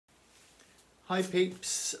Hi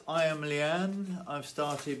peeps, I am Leanne. I've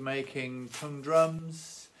started making tongue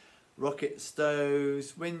drums, rocket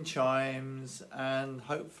stoves, wind chimes and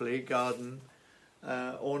hopefully garden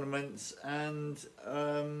ornaments and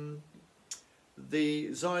the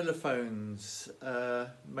xylophones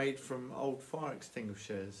made from old fire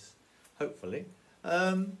extinguishers, hopefully.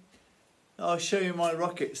 I'll show you my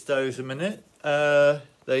rocket stoves a minute.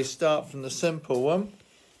 They start from the simple one,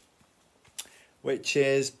 which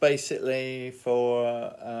is basically for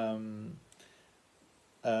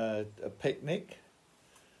a picnic.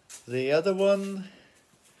 The other one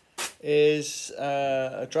is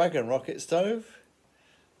a dragon rocket stove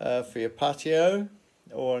for your patio,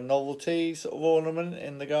 or a novelty sort of ornament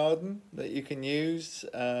in the garden that you can use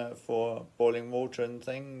for boiling water and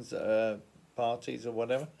things, parties or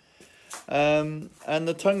whatever. And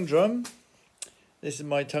the tongue drum, this is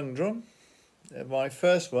my tongue drum, my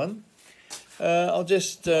first one. I'll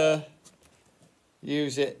just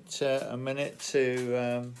use it a minute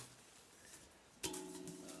to,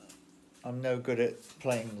 I'm no good at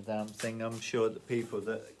playing the damn thing. I'm sure that people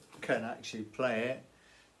that can actually play it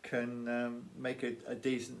can make a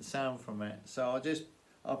decent sound from it. So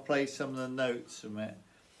I'll play some of the notes from it.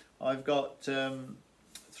 I've got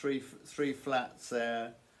three flats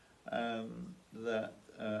there that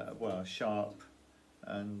well, sharp,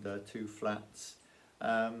 and two flats.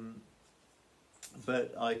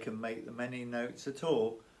 But I can make them any notes at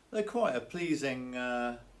all. They're quite a pleasing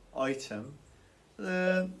item.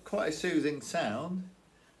 They're quite a soothing sound.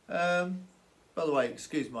 By the way,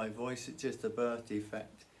 excuse my voice, it's just a birth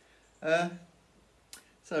defect.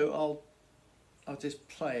 So I'll just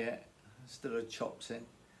play it instead of chops in.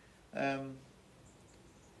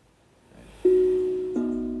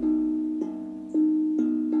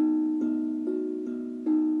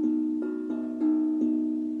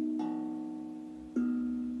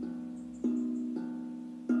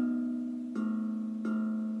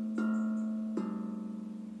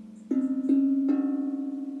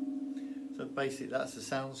 Basically that's the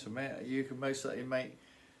sounds from it. You can most likely make,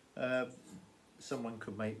 someone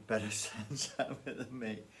could make better sounds out of it than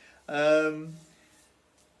me.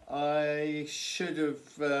 I should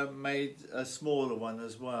have made a smaller one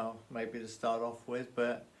as well, maybe to start off with,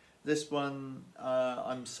 but this one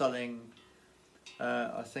I'm selling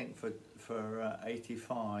I think for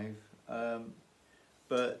 85,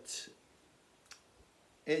 but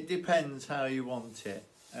it depends how you want it.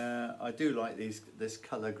 I do like this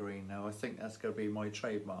colour green now. I think that's going to be my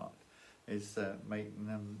trademark, is making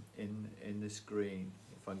them in this green,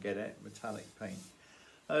 if I get it, metallic paint.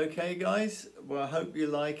 Okay guys, well I hope you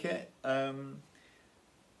like it.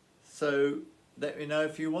 So let me know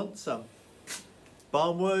if you want some.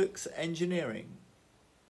 Barnworks Engineering.